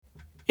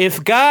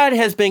If God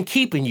has been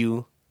keeping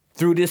you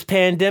through this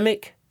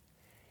pandemic,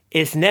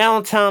 it's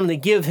now time to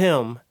give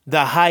him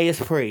the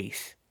highest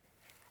praise.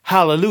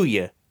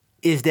 Hallelujah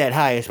is that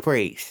highest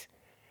praise.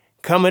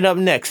 Coming up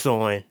next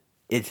on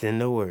It's in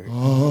the Word.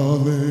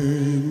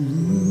 Hallelujah.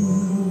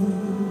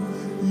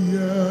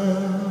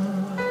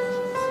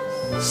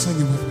 Sing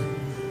it with me.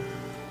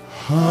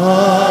 Hallelujah.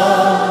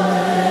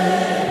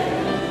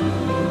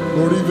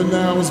 Lord, even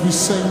now as we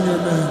sing your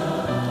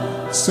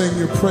name, sing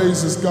your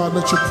praises, God,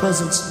 let your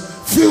presence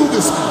fill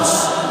this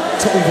house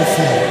to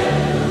overflow.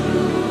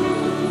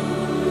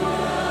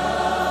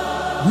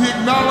 We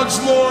acknowledge,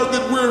 Lord,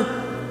 that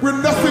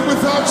we're nothing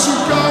without you,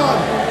 God.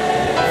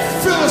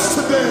 Fill us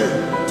today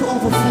to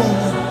overflow.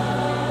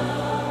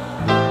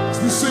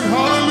 As we sing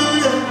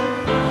hallelujah.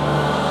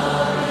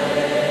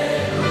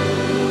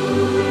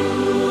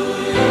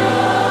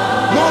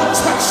 Lord,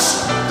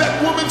 touch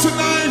that woman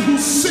tonight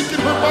who's sick in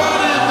her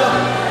body and the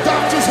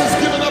doctors has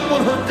given up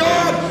on her.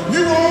 God,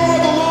 you are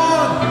the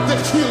Lord that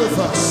healeth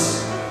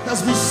us. As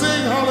we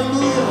sing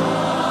hallelujah.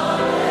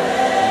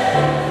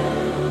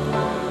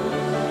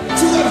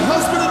 To that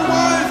husband and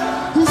wife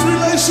whose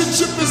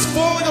relationship is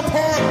falling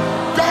apart,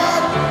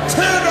 God,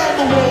 tear down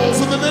the walls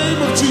in the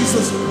name of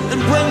Jesus and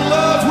bring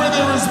love where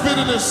there is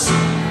bitterness.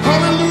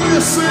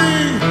 Hallelujah,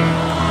 sing.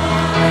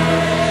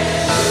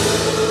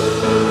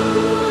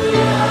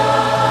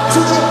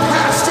 To that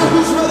pastor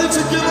who's ready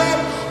to give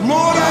up,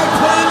 Lord, I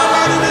pray in the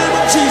mighty name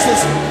of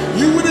Jesus,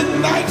 you would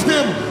ignite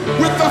him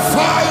with the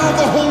fire of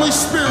the Holy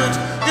Spirit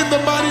in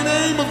the mighty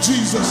name of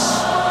Jesus.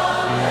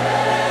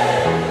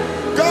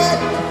 God,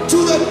 to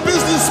that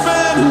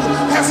businessman who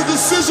has a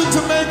decision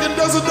to make and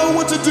doesn't know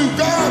what to do,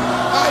 God,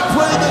 I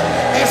pray that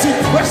as he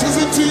presses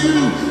into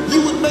you,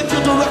 you would make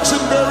your direction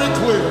very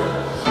clear.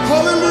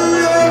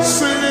 Hallelujah,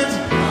 sing it.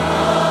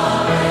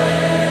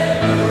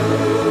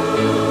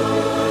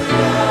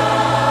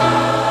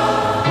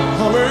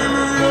 Hallelujah.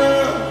 Hallelujah.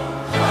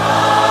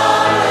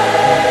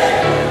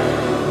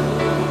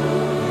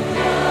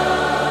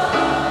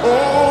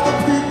 All the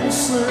people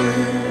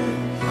sing.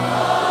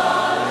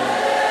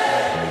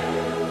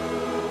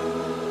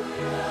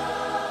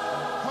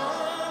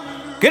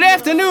 Good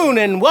afternoon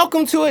and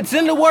welcome to It's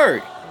in the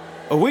Word,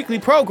 a weekly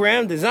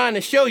program designed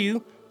to show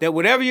you that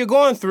whatever you're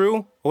going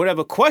through, or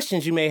whatever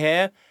questions you may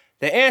have,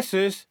 the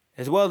answers,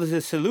 as well as the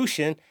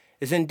solution,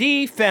 is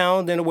indeed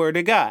found in the Word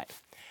of God.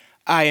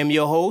 I am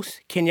your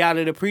host,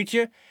 Kenyatta the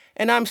Preacher,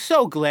 and I'm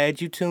so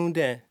glad you tuned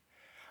in.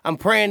 I'm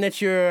praying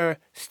that you're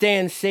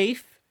staying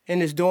safe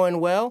and is doing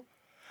well.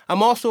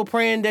 I'm also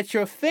praying that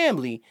your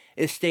family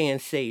is staying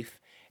safe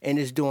and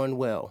is doing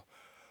well.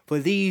 For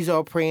these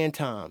are praying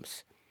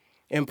times.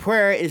 And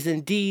prayer is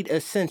indeed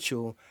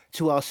essential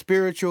to our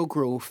spiritual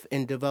growth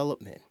and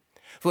development.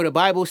 For the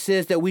Bible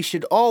says that we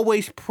should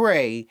always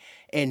pray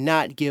and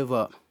not give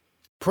up.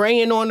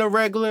 Praying on the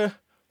regular,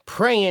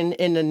 praying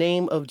in the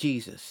name of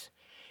Jesus.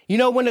 You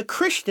know, when a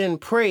Christian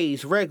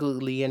prays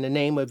regularly in the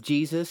name of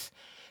Jesus,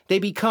 they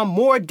become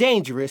more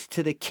dangerous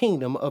to the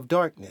kingdom of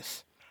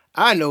darkness.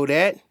 I know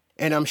that,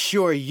 and I'm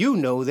sure you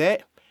know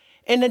that,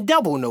 and the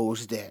devil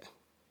knows that.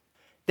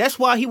 That's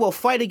why he will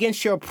fight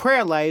against your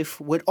prayer life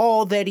with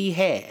all that he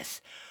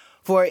has.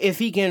 For if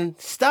he can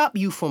stop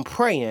you from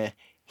praying,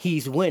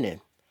 he's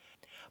winning.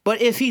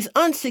 But if he's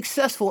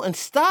unsuccessful in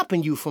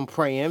stopping you from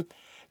praying,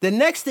 the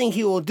next thing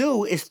he will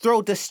do is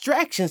throw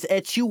distractions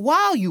at you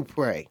while you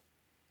pray.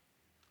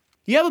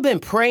 You ever been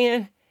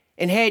praying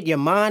and had your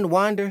mind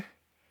wander?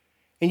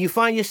 And you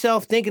find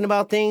yourself thinking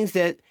about things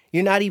that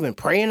you're not even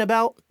praying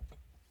about?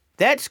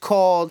 That's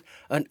called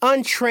an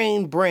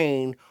untrained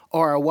brain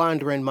or a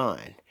wandering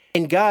mind.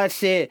 And God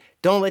said,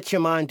 don't let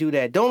your mind do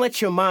that. Don't let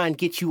your mind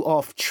get you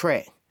off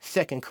track.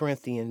 2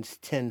 Corinthians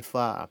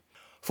 10:5.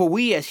 For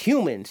we as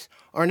humans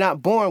are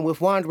not born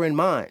with wandering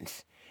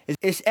minds.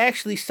 It's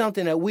actually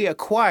something that we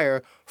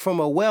acquire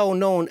from a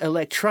well-known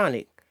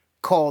electronic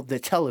called the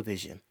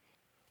television.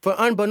 For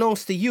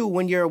unbeknownst to you,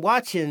 when you're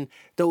watching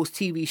those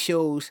TV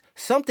shows,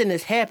 something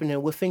is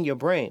happening within your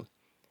brain.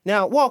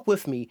 Now, walk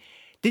with me.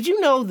 Did you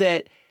know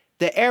that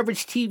the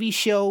average TV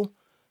show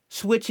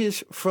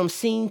switches from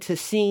scene to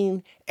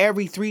scene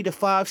every 3 to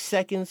 5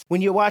 seconds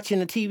when you're watching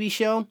a TV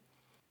show?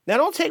 Now,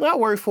 don't take my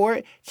word for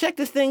it. Check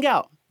this thing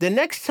out. The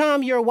next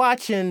time you're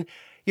watching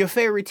your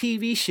favorite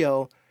TV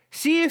show,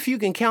 see if you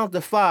can count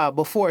to 5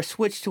 before it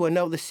switches to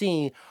another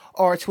scene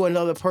or to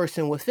another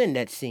person within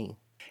that scene.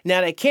 Now,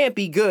 that can't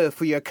be good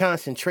for your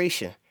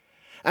concentration.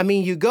 I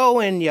mean, you go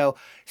and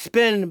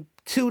spend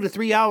 2 to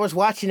 3 hours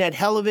watching that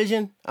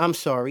television.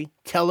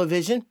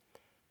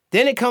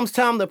 Then it comes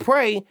time to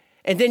pray,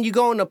 and then you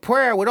go into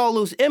prayer with all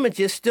those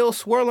images still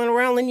swirling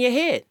around in your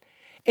head.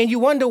 And you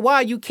wonder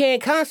why you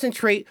can't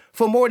concentrate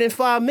for more than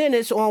 5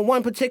 minutes on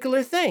one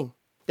particular thing.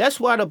 That's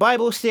why the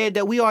Bible said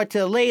that we are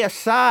to lay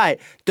aside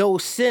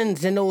those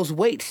sins and those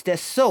weights that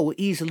so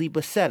easily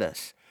beset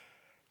us.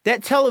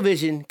 That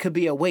television could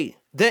be a weight.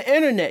 The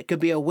internet could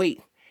be a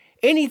weight.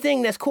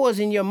 Anything that's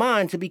causing your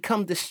mind to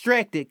become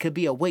distracted could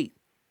be a weight.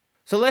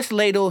 So let's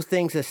lay those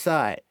things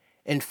aside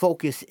and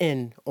focus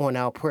in on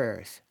our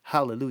prayers.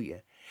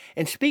 Hallelujah.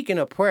 And speaking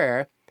of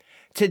prayer,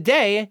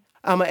 today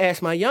I'm going to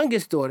ask my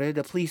youngest daughter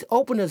to please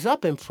open us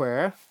up in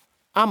prayer.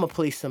 I'm going to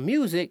play some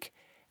music,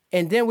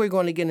 and then we're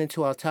going to get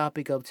into our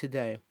topic of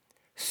today.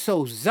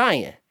 So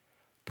Zion,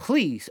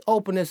 please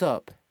open us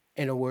up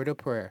in a word of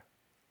prayer.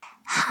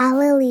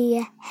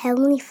 Hallelujah.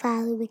 Heavenly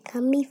Father, we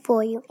come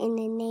before you in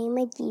the name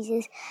of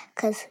Jesus,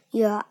 because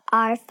you're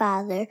our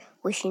Father,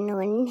 which you know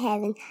in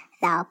heaven.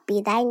 Thou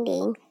be thy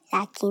name,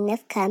 thy kingdom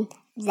come,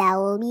 thy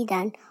will be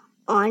done,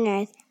 on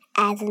earth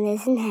as it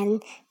is in heaven.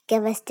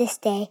 Give us this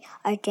day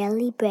our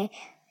daily bread,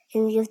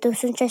 and forgive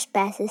those who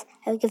trespasses,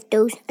 and forgive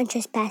those who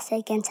trespass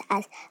against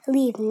us.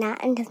 Leave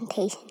not in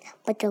temptation,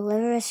 but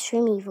deliver us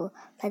from evil.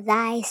 For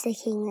thy is the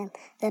kingdom,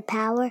 the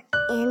power,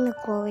 and the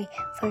glory,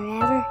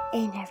 forever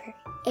and ever.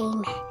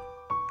 Amen.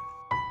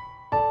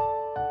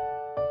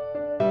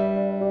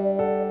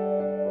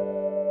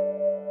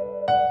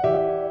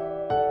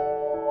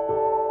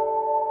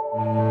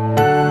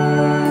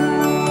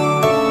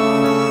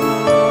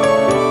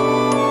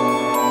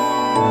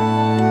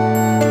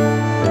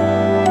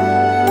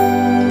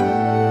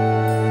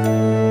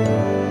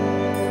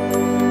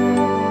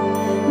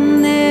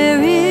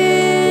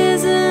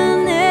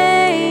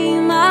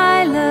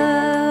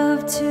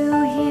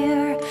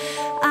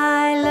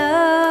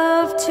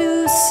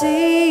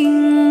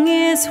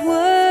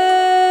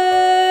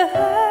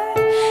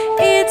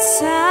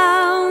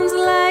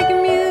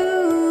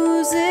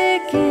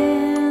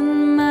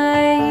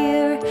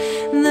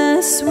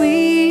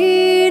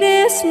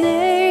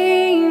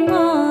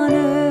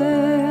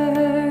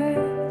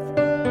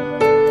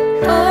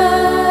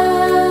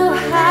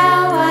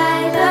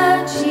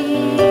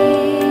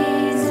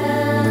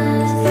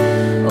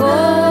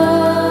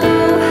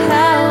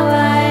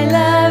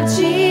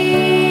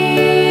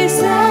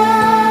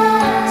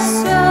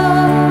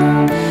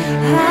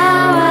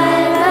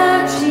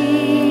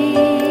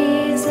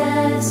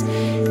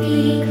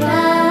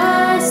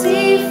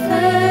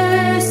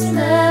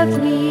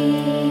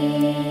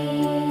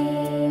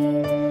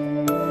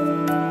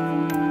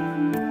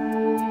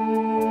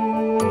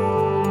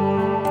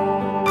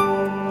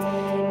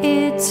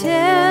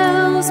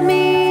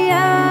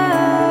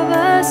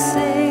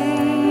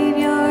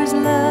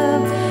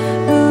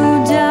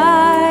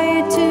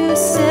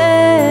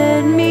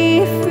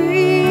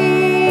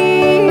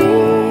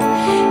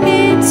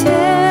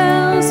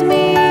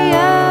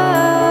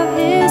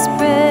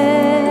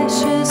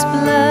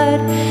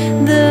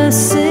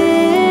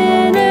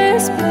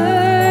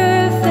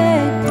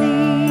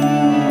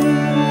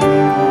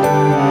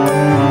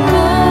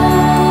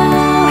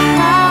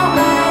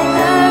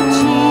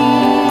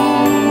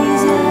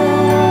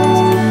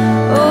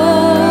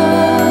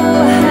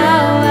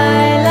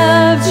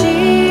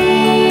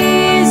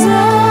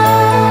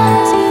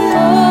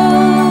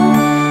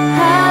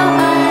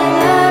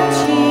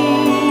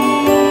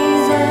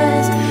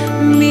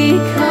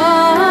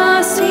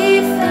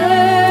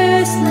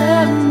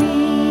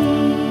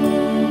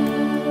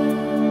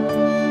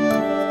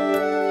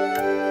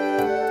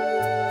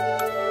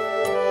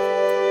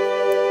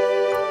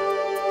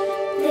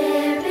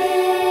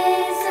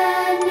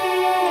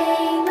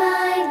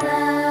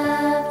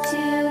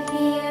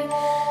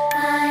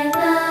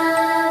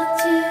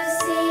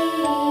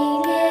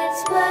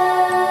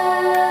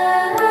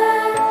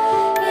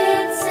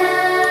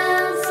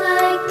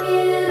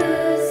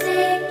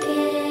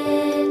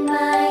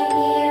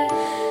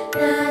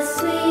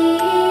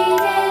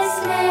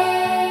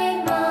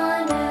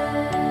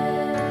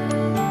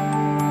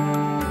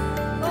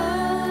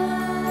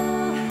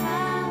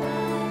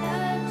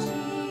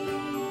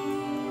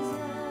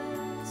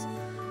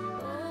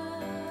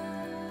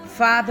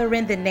 Father,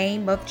 in the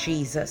name of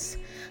Jesus,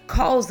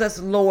 cause us,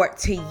 Lord,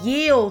 to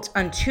yield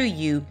unto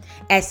you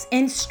as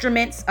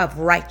instruments of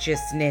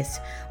righteousness.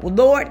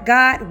 Lord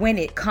God, when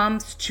it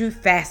comes to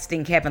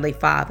fasting, Heavenly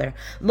Father,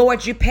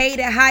 Lord, you paid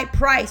a high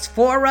price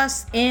for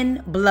us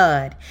in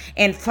blood.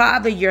 And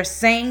Father, you're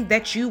saying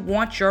that you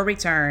want your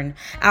return.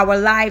 Our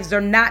lives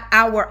are not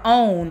our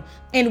own,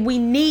 and we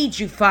need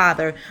you,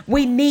 Father.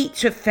 We need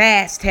to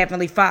fast,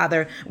 Heavenly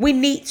Father. We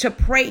need to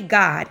pray,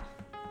 God,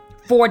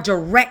 for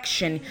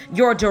direction,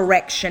 your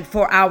direction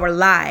for our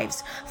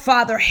lives.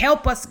 Father,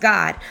 help us,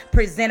 God,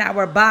 present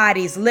our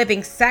bodies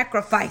living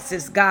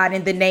sacrifices, God,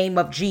 in the name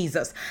of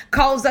Jesus.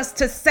 Cause us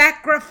to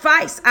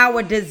sacrifice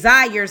our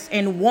desires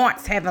and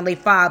wants, Heavenly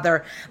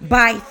Father,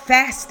 by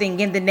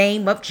fasting in the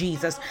name of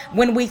Jesus.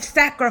 When we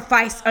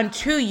sacrifice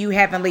unto you,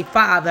 Heavenly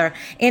Father,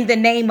 in the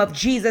name of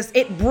Jesus,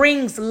 it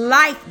brings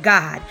life,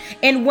 God.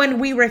 And when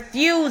we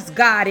refuse,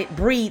 God, it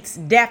breeds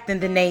death in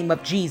the name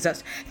of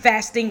Jesus.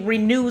 Fasting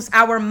renews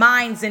our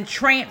minds and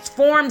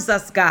transforms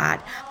us,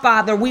 God.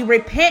 Father, we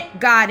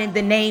repent, God, in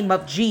the name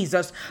of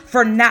Jesus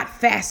for not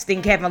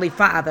fasting, Heavenly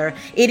Father.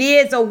 It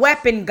is a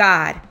weapon,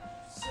 God,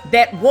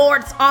 that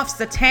wards off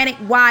satanic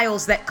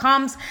wiles that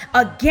comes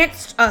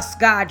against us,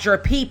 God, your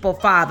people,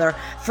 Father,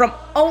 from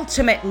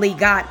ultimately,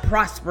 God,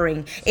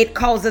 prospering. It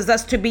causes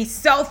us to be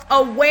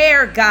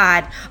self-aware,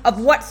 God, of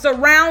what's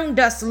around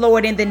us,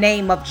 Lord, in the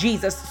name of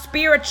Jesus,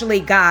 spiritually,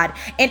 God,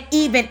 and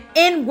even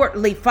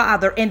inwardly,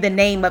 Father, in the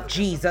name of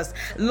Jesus.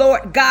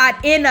 Lord God,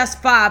 in us,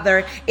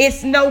 Father,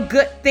 it's no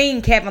good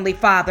thing, Heavenly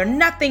Father.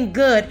 Nothing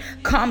good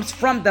comes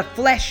from the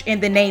flesh in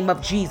the name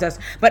of Jesus.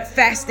 But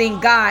fasting,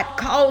 God,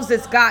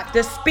 causes, God,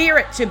 the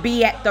spirit to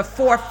be at the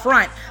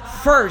forefront.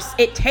 First,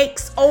 it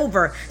takes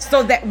over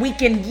so that we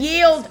can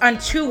yield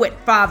unto it,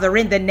 Father,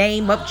 in the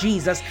name of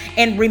Jesus,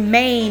 and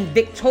remain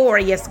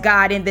victorious,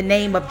 God, in the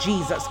name of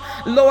Jesus.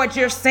 Lord,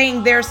 you're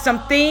saying there's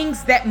some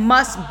things that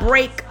must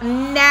break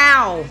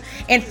now.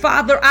 And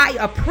Father, I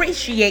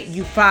appreciate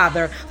you,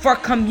 Father, for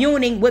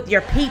communing with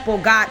your people,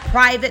 God,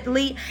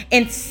 privately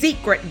in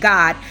secret,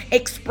 God,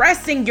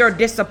 expressing your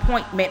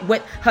disappointment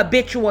with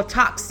habitual,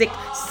 toxic,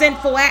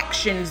 sinful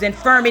actions,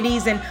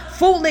 infirmities, and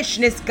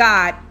foolishness,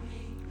 God,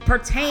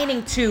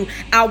 pertaining to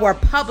our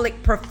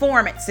public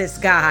performances,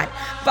 God.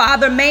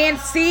 Father, man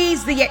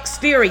sees the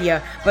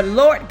exterior, but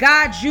Lord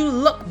God, you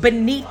look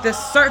beneath the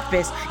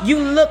surface. You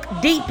look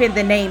deep in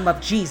the name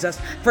of Jesus.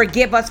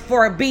 Forgive us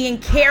for being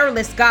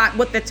careless, God,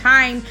 with the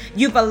time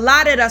you've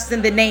allotted us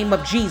in the name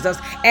of Jesus,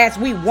 as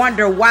we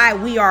wonder why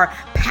we are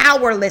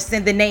powerless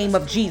in the name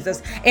of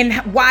Jesus, and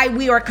why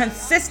we are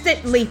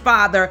consistently,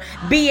 Father,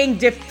 being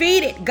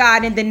defeated,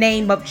 God, in the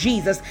name of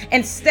Jesus,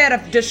 instead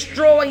of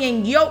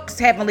destroying yokes,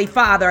 Heavenly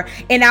Father,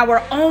 in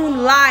our own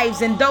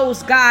lives and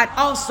those, God,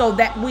 also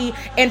that we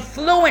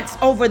influence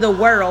over the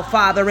world,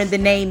 Father, in the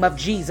name of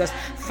Jesus.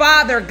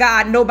 Father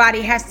God,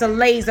 nobody has to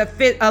lay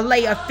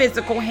a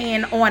physical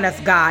hand on us,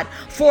 God.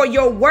 For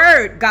your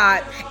word,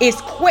 God, is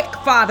quick,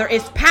 Father,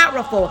 is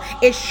powerful,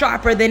 is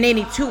sharper than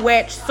any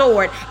two-edged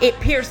sword. It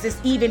pierces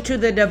even to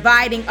the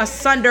dividing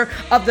asunder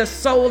of the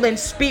soul and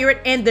spirit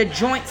and the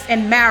joints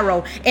and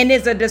marrow, and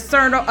is a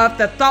discerner of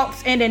the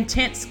thoughts and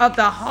intents of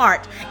the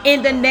heart,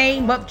 in the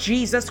name of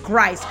Jesus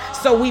Christ.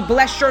 So we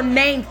bless your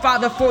name,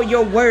 Father, for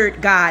your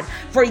word, God,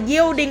 for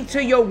yielding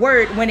to your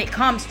word when it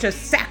comes to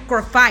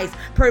sacrifice,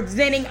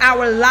 presenting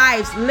our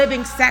lives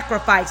living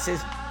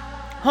sacrifices,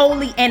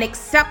 holy and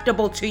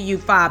acceptable to you,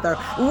 Father.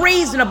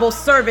 Reasonable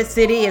service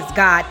it is,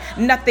 God.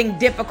 Nothing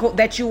difficult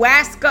that you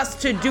ask us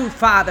to do,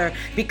 Father,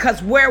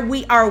 because where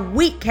we are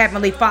weak,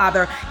 Heavenly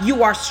Father,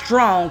 you are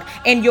strong.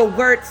 And your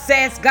word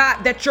says,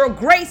 God, that your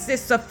grace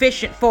is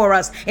sufficient for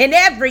us in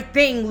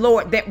everything,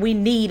 Lord, that we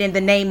need in the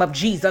name of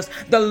Jesus.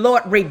 The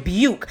Lord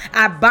rebuke.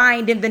 I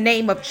bind in the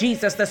name of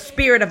Jesus the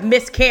spirit of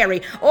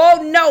miscarry.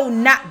 Oh, no,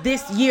 not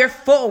this year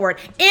forward.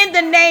 In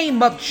the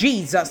name of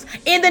Jesus.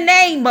 In the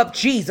name of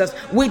Jesus,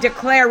 we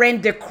declare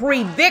and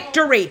decree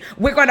victory.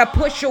 We're going to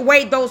push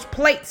away those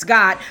plates,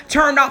 God.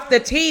 Turn off the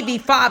TV,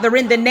 Father,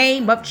 in the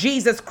name of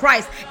Jesus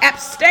Christ.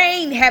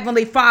 Abstain,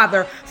 Heavenly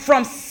Father,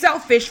 from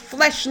selfish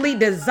fleshly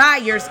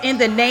desires in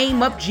the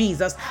name of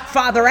Jesus.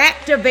 Father,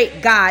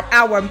 activate, God,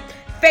 our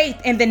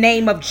faith in the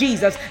name of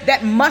Jesus.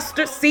 That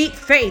mustard seed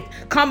faith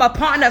come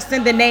upon us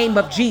in the name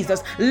of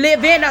Jesus.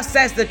 Live in us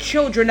as the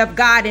children of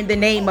God in the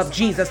name of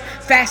Jesus.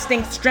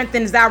 Fasting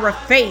strengthens our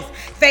faith.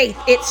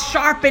 It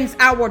sharpens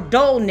our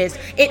dullness.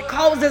 It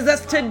causes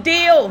us to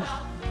deal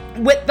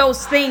with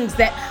those things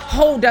that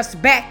hold us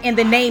back in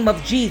the name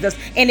of Jesus,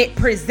 and it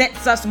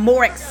presents us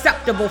more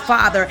acceptable,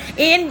 Father,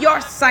 in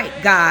your sight,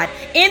 God.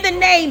 In the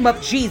name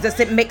of Jesus,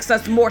 it makes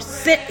us more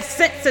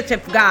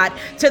sensitive, God,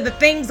 to the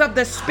things of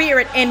the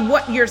Spirit and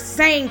what you're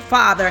saying,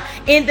 Father,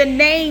 in the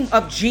name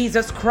of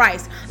Jesus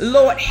Christ.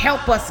 Lord,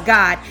 help us,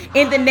 God,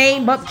 in the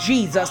name of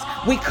Jesus.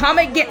 We come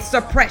against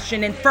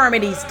suppression,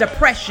 infirmities,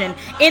 depression,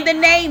 in the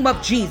name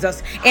of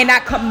Jesus, and I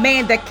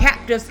command the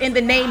captives in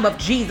the name of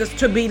Jesus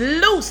to be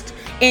loosed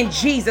in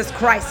Jesus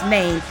Christ's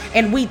name.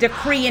 And we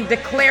decree and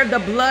declare the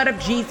blood of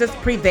Jesus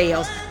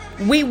prevails.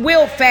 We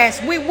will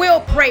fast, we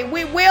will pray,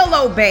 we will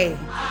obey.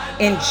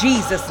 In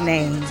Jesus'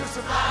 name,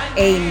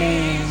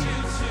 amen.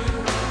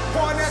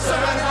 Point at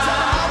somebody, tell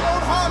them, I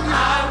won't harm you.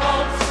 I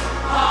won't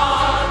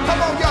harm you.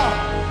 Come on, y'all.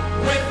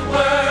 With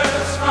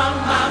words from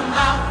my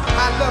mouth.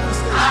 I love you,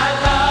 Steve. I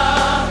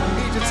love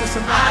you. Need you to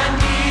survive. I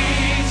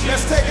need you.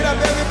 Let's take it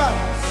up, everybody.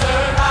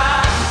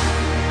 Survive.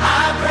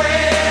 I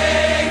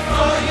pray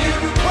for you.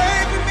 You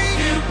pray for me.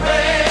 You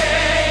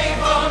pray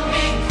for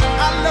me.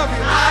 I love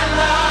you. I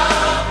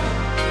love you.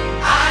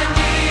 I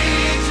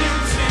need you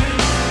to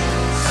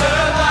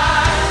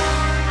survive.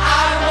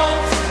 I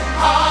won't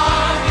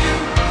harm you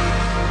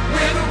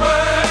with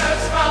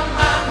words from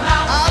my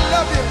mouth. I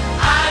love you.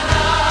 I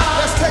love you.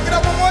 Let's take it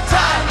up one more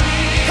time.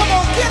 Come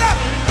on, get up.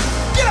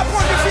 Get up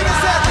on your feet and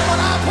say, come on,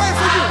 I'll pray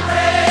for you. I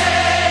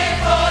pray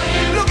for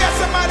you. Look at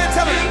somebody and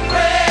tell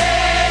them.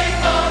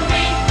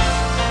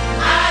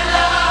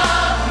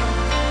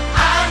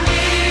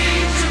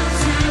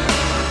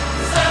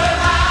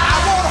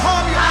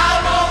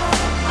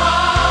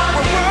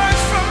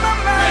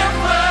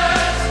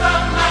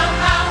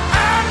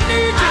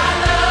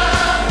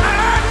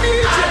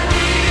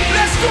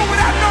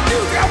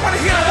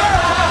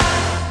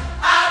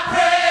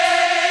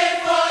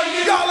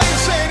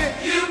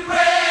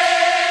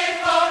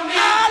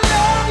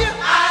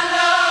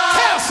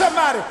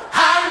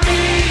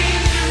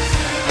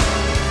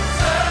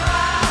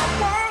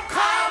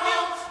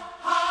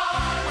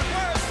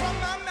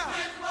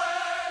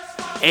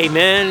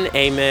 Amen,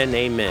 amen,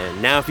 amen.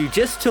 Now, if you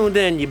just tuned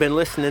in, you've been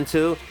listening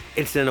to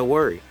It's in a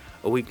Word,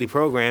 a weekly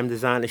program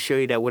designed to show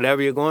you that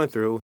whatever you're going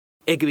through,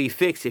 it can be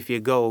fixed if you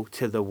go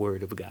to the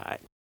Word of God.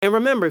 And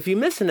remember, if you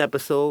miss an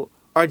episode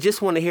or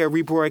just want to hear a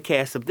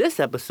rebroadcast of this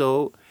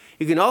episode,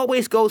 you can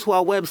always go to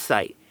our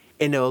website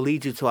and it'll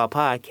lead you to our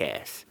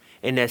podcast.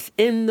 And that's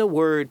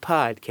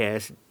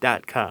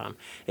inthewordpodcast.com.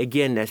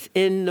 Again, that's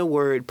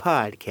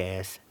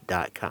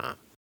inthewordpodcast.com.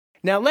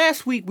 Now,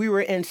 last week we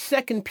were in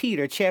 2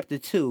 Peter chapter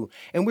 2,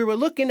 and we were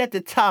looking at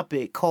the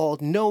topic called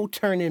No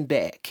Turning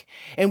Back.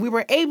 And we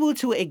were able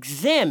to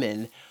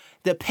examine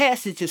the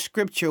passage of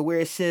scripture where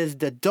it says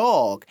the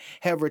dog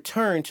have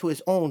returned to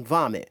his own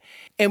vomit.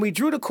 And we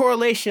drew the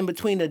correlation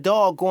between the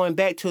dog going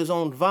back to his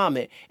own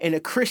vomit and a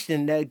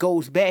Christian that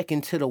goes back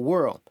into the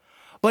world.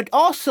 But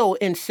also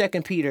in 2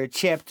 Peter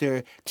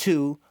chapter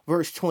 2,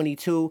 verse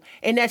 22,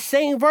 in that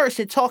same verse,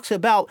 it talks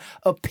about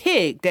a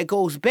pig that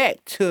goes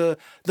back to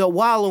the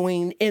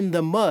wallowing in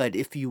the mud,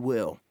 if you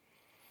will.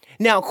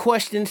 Now,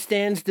 question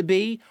stands to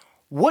be,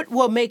 what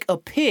will make a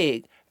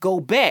pig go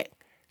back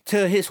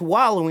to his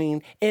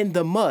wallowing in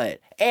the mud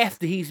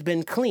after he's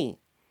been clean?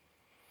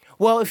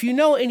 Well, if you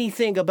know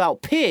anything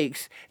about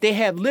pigs, they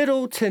have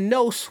little to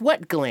no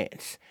sweat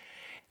glands.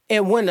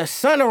 And when the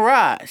sun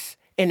arises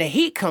and the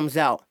heat comes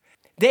out,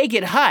 they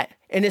get hot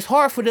and it's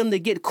hard for them to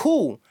get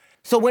cool.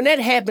 So when that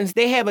happens,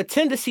 they have a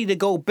tendency to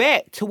go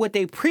back to what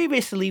they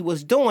previously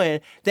was doing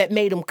that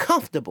made them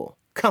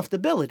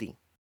comfortability.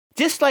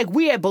 Just like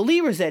we as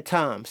believers at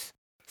times.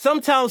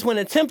 Sometimes when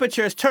the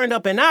temperature is turned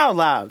up in our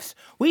lives,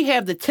 we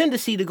have the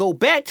tendency to go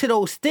back to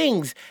those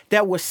things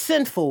that were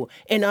sinful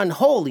and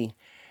unholy.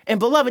 And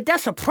beloved,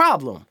 that's a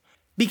problem.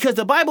 Because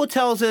the Bible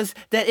tells us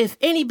that if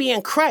any be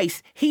in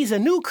Christ, he's a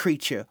new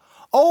creature.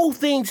 Old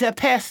things have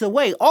passed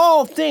away.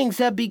 All things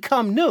have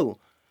become new.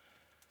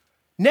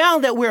 Now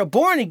that we're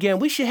born again,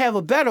 we should have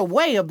a better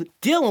way of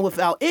dealing with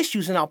our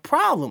issues and our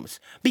problems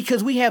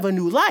because we have a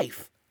new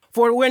life.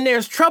 For when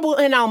there's trouble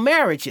in our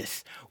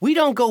marriages, we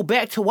don't go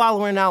back to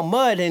wallowing in our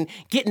mud and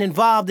getting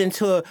involved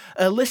into an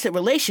illicit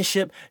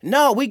relationship.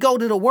 No, we go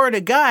to the Word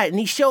of God and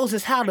He shows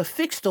us how to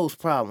fix those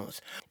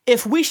problems.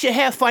 If we should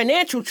have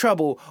financial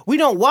trouble, we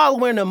don't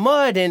wallow in the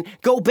mud and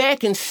go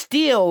back and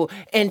steal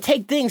and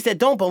take things that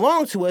don't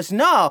belong to us.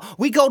 No,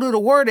 we go to the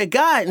Word of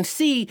God and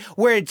see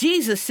where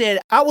Jesus said,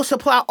 I will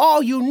supply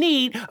all you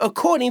need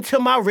according to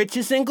my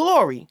riches and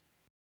glory.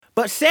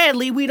 But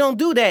sadly, we don't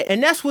do that.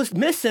 And that's what's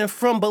missing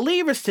from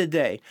believers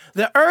today.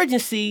 The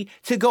urgency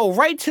to go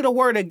right to the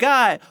Word of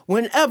God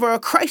whenever a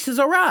crisis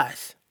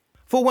arises.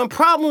 For when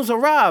problems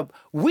arise,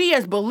 we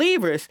as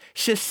believers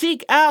should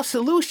seek our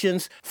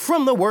solutions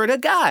from the Word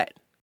of God.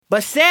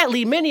 But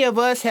sadly, many of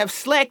us have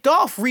slacked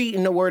off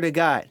reading the Word of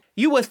God.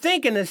 You would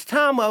think in this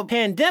time of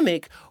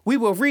pandemic, we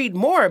will read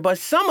more, but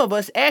some of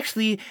us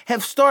actually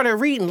have started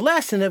reading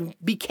less and have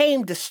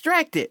became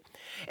distracted.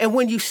 And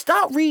when you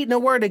stop reading the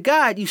Word of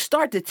God, you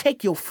start to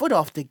take your foot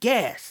off the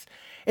gas.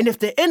 And if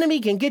the enemy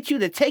can get you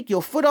to take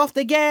your foot off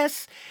the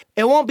gas,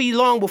 it won't be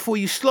long before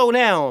you slow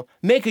down,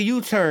 make a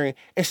U-turn,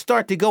 and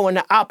start to go in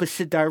the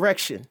opposite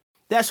direction.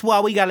 That's why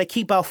we got to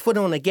keep our foot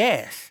on the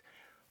gas,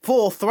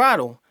 full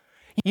throttle.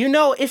 You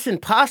know, it's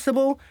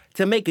impossible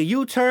to make a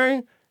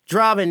U-turn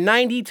driving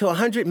 90 to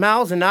 100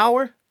 miles an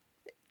hour.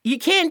 You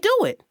can't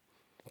do it.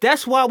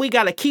 That's why we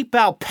got to keep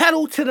our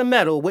pedal to the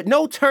metal with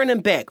no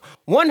turning back.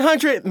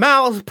 100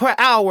 miles per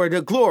hour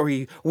to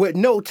glory with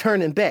no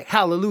turning back.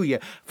 Hallelujah.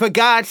 For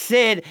God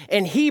said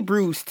in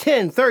Hebrews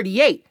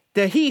 10:38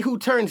 that he who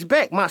turns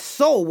back, my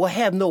soul will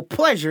have no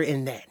pleasure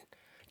in that.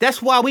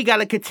 That's why we got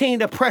to continue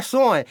to press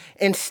on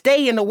and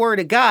stay in the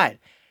Word of God.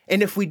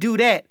 And if we do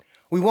that,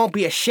 we won't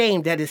be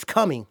ashamed that it's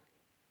coming.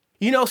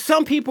 You know,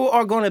 some people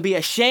are going to be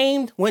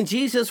ashamed when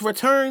Jesus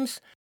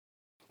returns.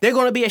 They're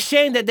going to be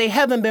ashamed that they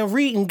haven't been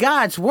reading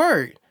God's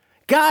Word,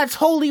 God's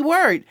holy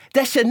Word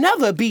that should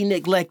never be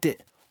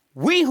neglected.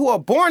 We who are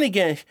born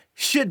again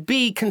should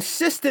be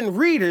consistent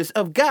readers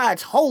of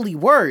God's holy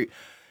Word.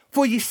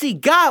 For you see,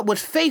 God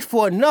was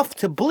faithful enough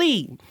to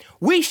bleed.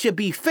 We should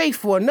be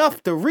faithful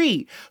enough to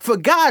read. For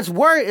God's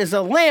Word is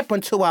a lamp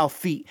unto our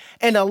feet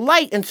and a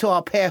light unto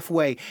our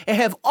pathway, and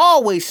have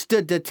always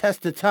stood the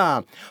test of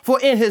time. For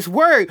in His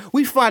Word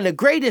we find the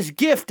greatest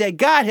gift that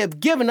God hath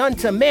given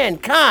unto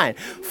mankind.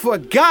 For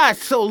God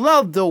so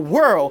loved the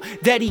world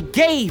that He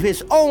gave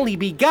His only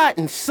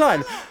begotten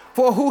Son.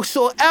 For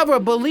whosoever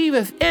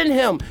believeth in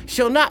Him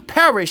shall not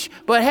perish,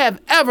 but have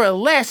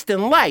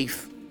everlasting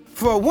life.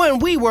 For when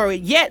we were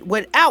yet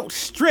without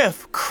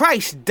strength,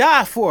 Christ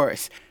died for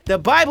us. The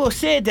Bible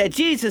said that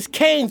Jesus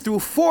came through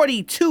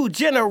 42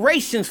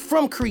 generations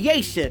from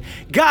creation.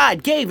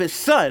 God gave His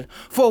Son.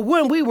 For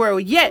when we were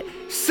yet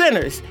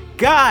sinners,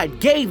 God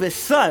gave His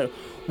Son.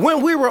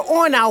 When we were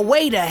on our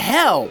way to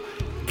hell,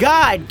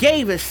 God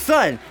gave His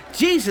Son.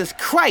 Jesus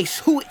Christ,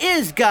 who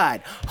is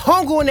God,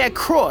 hung on that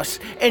cross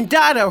and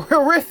died a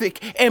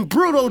horrific and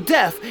brutal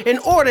death in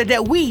order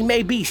that we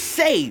may be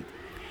saved.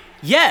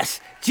 Yes,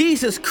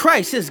 Jesus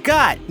Christ is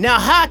God. Now,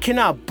 how can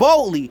I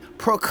boldly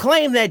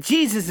proclaim that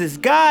Jesus is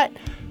God?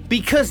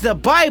 Because the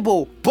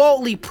Bible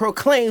boldly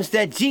proclaims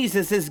that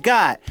Jesus is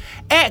God.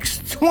 Acts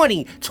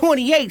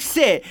 20:28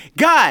 said,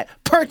 God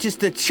purchased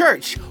the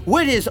church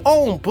with his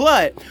own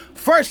blood.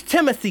 1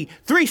 Timothy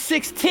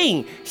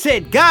 3:16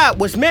 said, God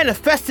was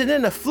manifested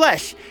in the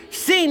flesh,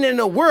 seen in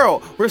the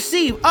world,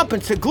 received up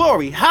into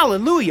glory.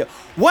 Hallelujah.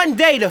 One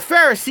day the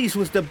Pharisees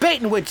was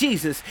debating with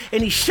Jesus,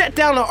 and he shut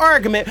down the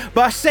argument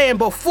by saying,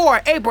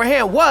 before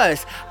Abraham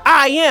was,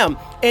 I am.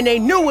 And they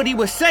knew what he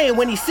was saying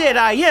when he said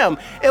I am.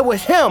 It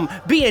was him,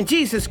 being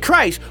Jesus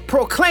Christ,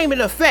 proclaiming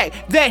the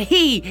fact that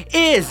he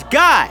is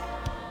God.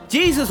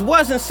 Jesus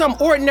wasn't some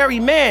ordinary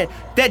man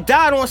that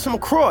died on some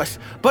cross,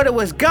 but it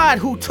was God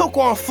who took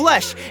on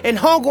flesh and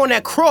hung on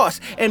that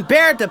cross and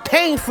bared the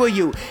pain for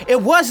you.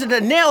 It wasn't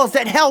the nails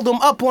that held him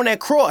up on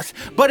that cross,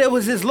 but it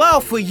was his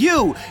love for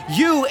you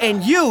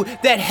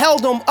that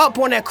held him up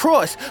on that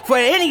cross. For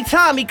at any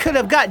time he could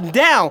have gotten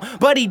down,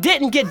 but he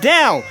didn't get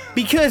down,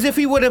 because if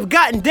he would have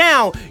gotten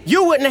down,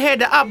 you wouldn't have had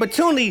the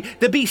opportunity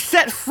to be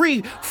set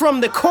free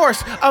from the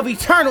course of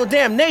eternal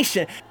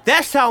damnation.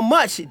 That's how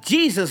much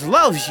Jesus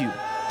loves you.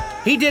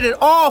 He did it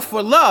all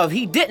for love.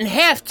 He didn't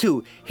have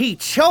to. He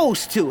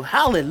chose to.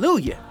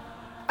 Hallelujah.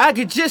 I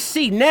could just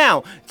see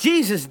now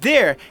Jesus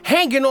there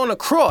hanging on a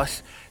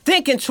cross,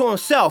 thinking to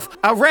himself,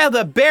 I'd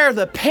rather bear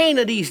the pain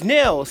of these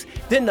nails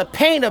than the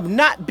pain of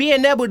not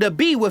being able to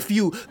be with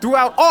you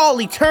throughout all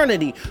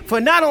eternity.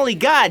 For not only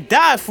God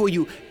died for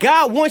you,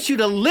 God wants you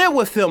to live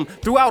with him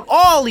throughout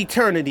all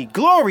eternity.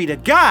 Glory to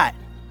God.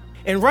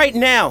 And right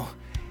now,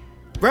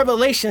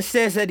 Revelation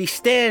says that he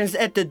stands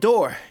at the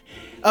door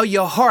of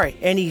your heart,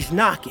 and he's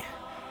knocking.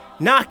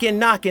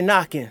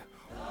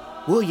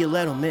 Will you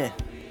let him in?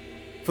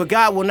 For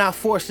God will not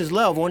force his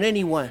love on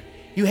anyone.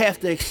 You have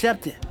to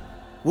accept it.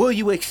 Will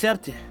you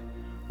accept it?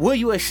 Will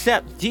you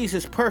accept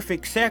Jesus'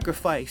 perfect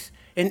sacrifice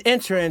and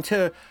enter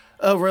into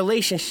a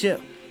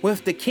relationship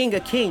with the King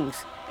of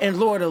Kings and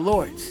Lord of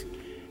Lords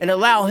and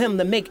allow him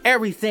to make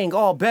everything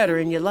all better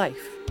in your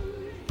life?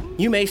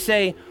 You may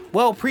say,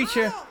 well,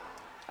 preacher,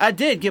 I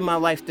did give my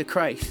life to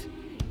Christ.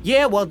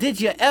 Yeah, well,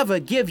 did you ever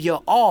give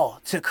your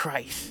all to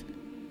Christ?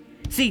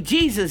 See,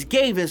 Jesus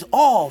gave his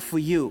all for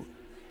you,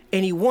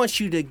 and he wants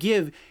you to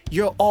give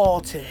your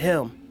all to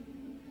him.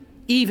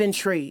 Even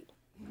trade.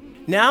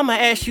 Now, I'm going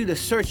to ask you to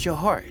search your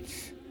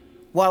hearts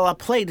while I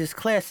play this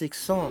classic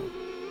song.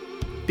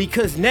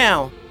 Because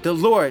now the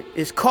Lord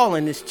is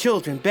calling his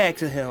children back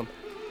to him.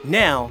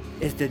 Now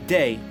is the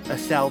day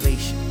of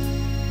salvation.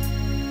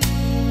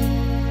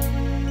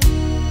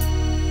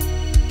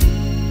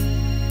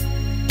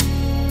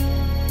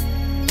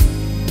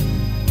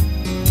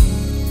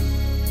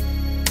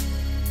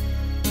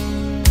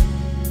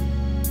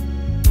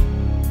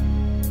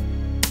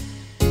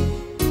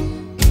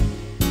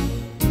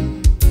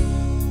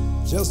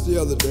 Just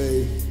the other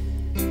day,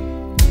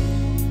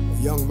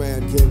 a young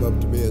man came up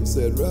to me and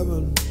said,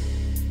 Reverend,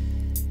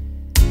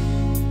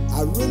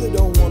 I really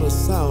don't want to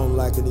sound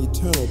like an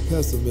eternal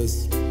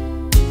pessimist,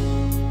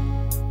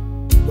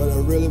 but I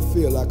really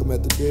feel like I'm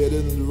at the dead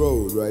end of the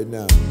road right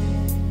now.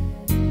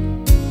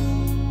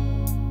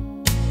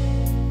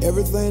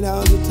 Everything I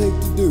undertake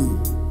to do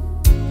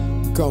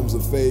becomes a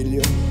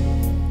failure.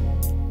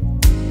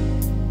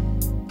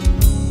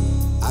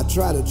 I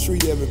try to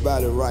treat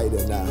everybody right,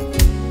 and I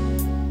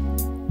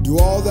do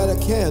all that I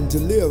can to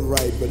live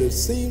right, but it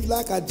seems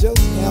like I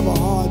just have a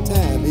hard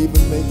time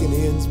even making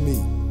ends meet.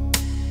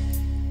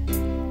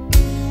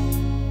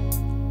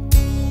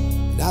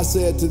 And I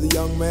said to the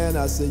young man,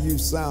 I said, you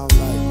sound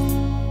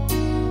like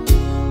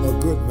a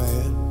good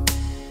man.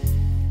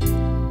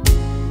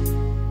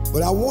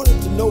 But I wanted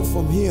to know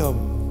from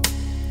him,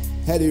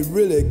 had he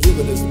really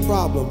given his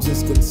problems,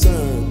 his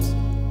concerns,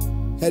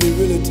 had he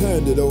really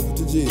turned it over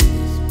to Jesus?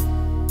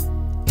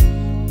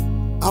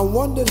 I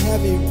wondered,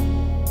 have he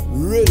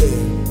really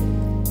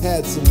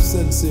had some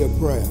sincere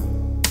prayer?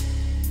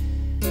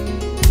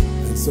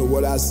 And so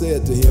what I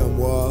said to him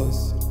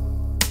was,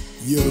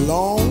 you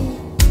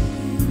long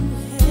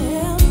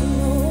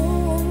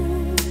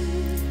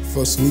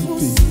for sweet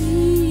peace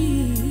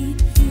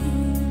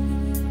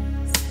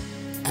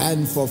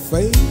and for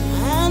faith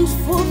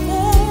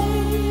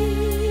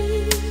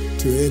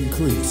to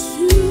increase.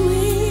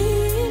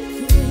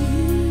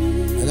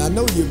 And I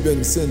know you've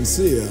been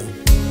sincere.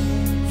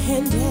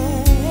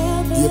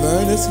 You've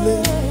earnestly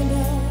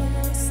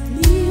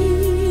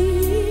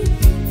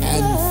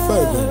and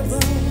fervently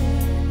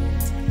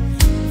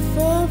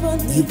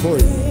you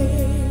pray.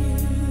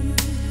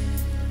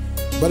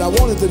 But I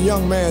wanted the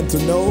young man to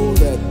know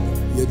that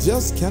you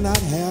just cannot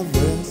have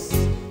rest.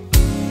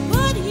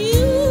 But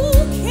you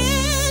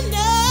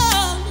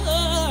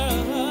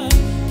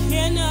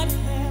cannot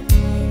have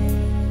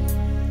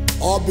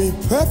rest. Or be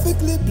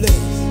perfectly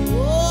blessed.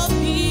 Or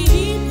be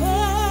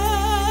perfectly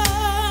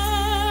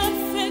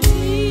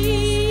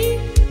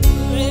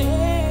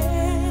blessed.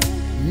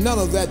 None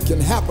of that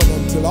can happen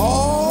until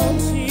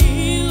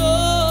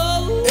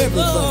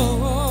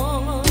everything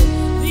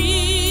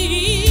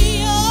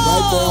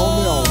right there on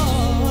the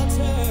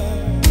altar.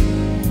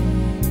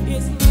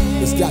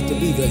 It's got to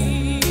be there.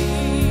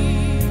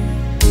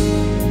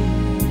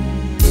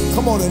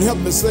 Come on and help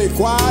me say,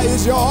 choir,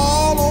 is your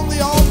all on the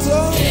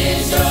altar?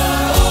 Is your all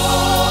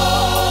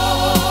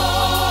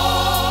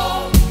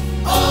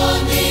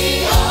on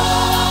the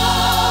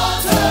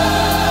altar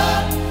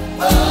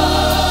of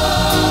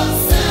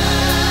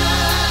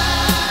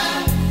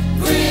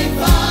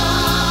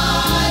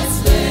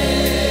sacrifice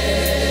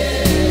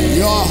laid?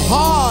 Your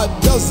heart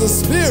does the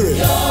Spirit.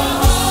 Your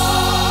heart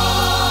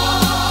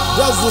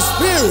Does the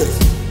Spirit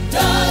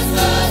does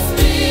the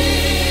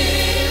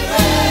Spirit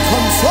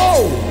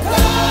control?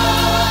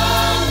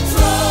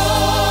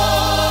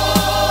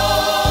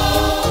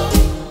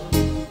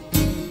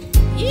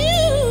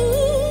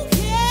 You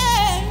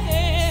can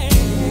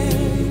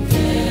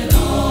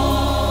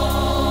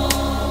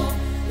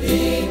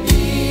only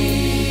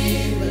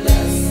be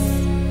blessed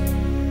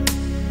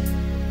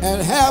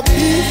And have peace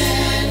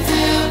and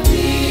have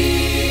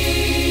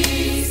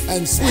peace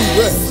and sweet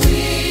rest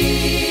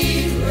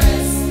sweet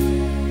rest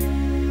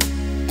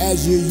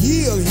as you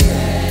yield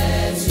Him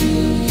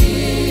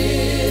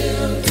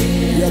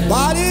your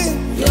body,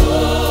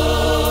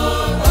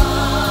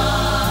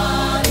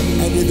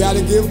 and you got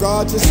to give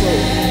God your soul.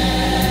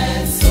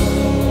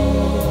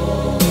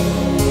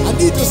 I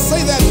need to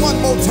say that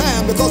one more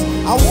time because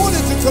I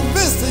wanted to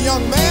convince the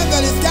young man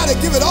that he's got to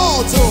give it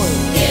all to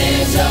Him.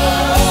 is your all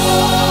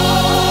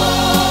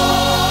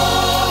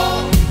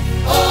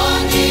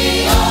on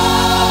the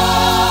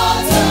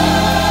altar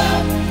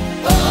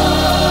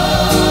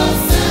of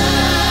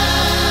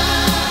sacrifice.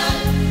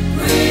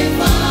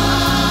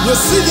 You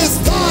see, this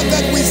God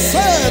that we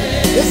serve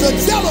is a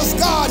jealous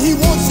God. He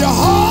wants your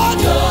heart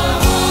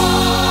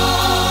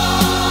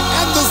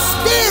and the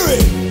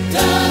Spirit.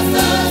 Does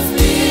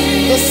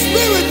The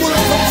Spirit will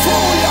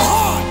control your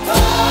heart.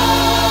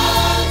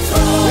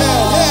 Yeah,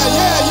 yeah,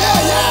 yeah, yeah,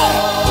 yeah.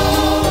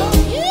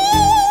 you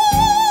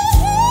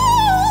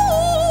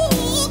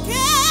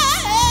can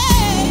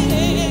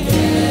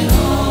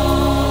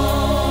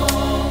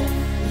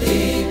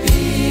only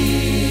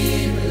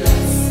be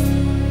blessed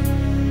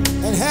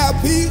And have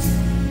peace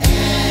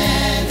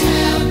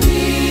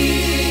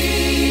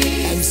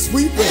and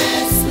sweet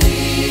rest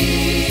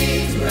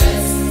sweet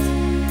rest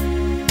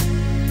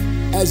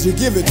as you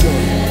give it to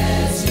Him.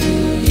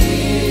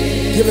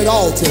 Give it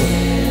all to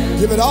Him.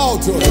 Give it all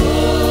to Him.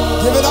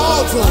 Give it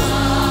all to Him.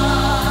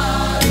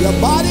 Your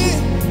body,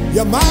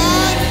 your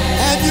mind,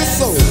 and your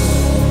soul.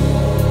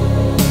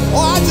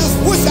 Oh, I just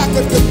wish I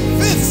could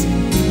convince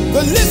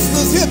the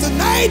listeners here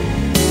tonight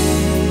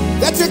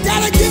that you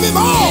gotta give Him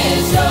all.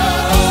 is your all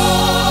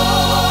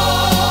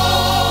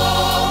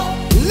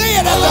Lay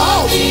it at the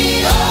altar. the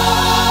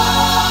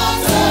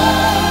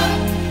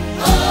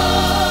altar of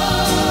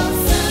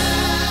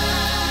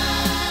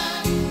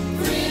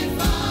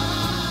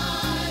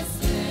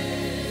sacrifice.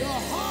 Your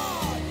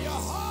heart, your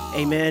heart.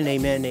 Amen,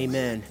 amen,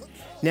 amen.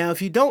 Now,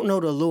 if you don't know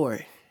the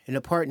Lord and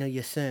the pardon of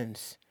your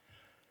sins,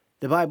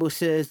 the Bible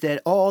says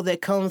that all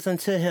that comes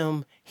unto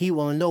Him, He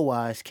will in no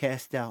wise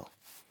cast out.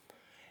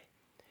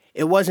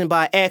 It wasn't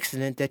by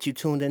accident that you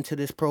tuned into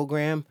this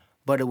program,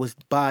 but it was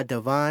by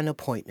divine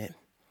appointment.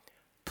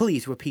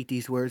 Please repeat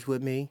these words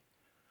with me.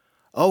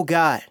 Oh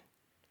God,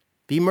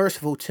 be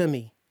merciful to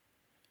me,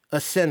 a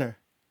sinner.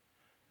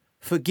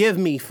 Forgive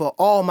me for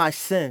all my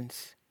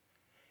sins,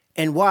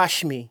 and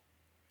wash me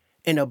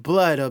in the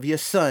blood of your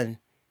Son,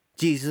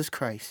 Jesus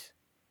Christ.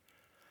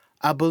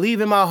 I believe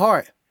in my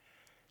heart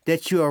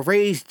that you have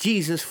raised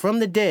Jesus from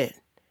the dead,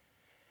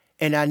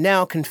 and I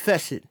now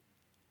confess it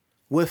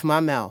with my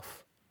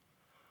mouth.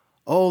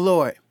 Oh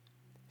Lord,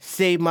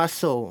 save my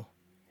soul.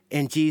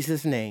 In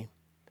Jesus' name,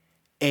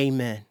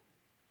 amen.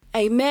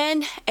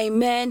 Amen,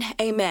 amen,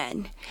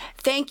 amen.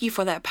 Thank you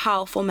for that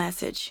powerful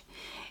message.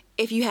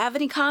 If you have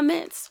any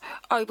comments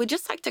or would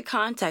just like to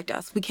contact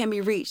us, we can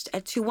be reached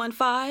at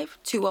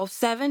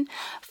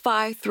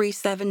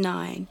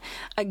 215-207-5379.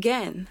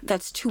 Again,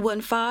 that's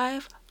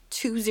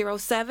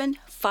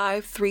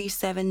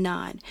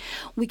 215-207-5379.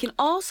 We can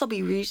also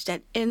be reached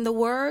at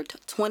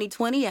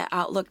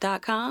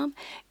intheword2020@outlook.com,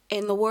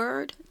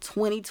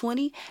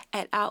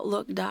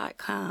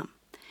 intheword2020@outlook.com.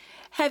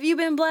 Have you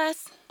been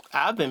blessed?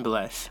 I've been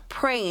blessed.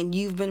 Praying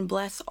you've been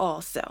blessed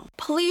also.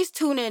 Please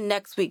tune in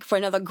next week for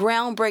another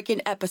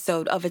groundbreaking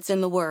episode of It's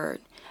in the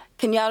Word.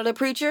 Kenyatta the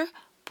Preacher,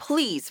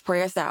 please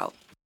pray us out.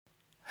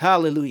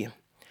 Hallelujah.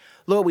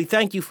 Lord, we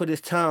thank you for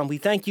this time. We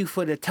thank you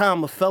for the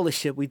time of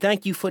fellowship. We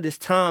thank you for this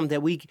time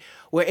that we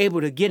were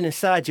able to get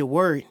inside your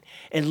word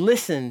and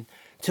listen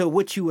to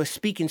what you are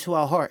speaking to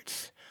our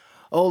hearts.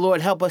 Oh,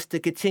 Lord, help us to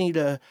continue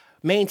to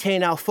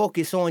maintain our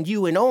focus on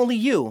you and only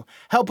you.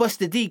 Help us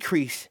to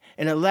decrease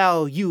and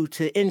allow you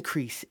to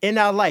increase in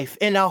our life,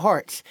 in our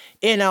hearts,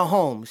 in our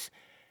homes,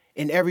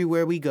 and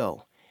everywhere we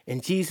go. In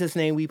Jesus'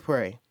 name we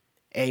pray.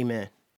 Amen.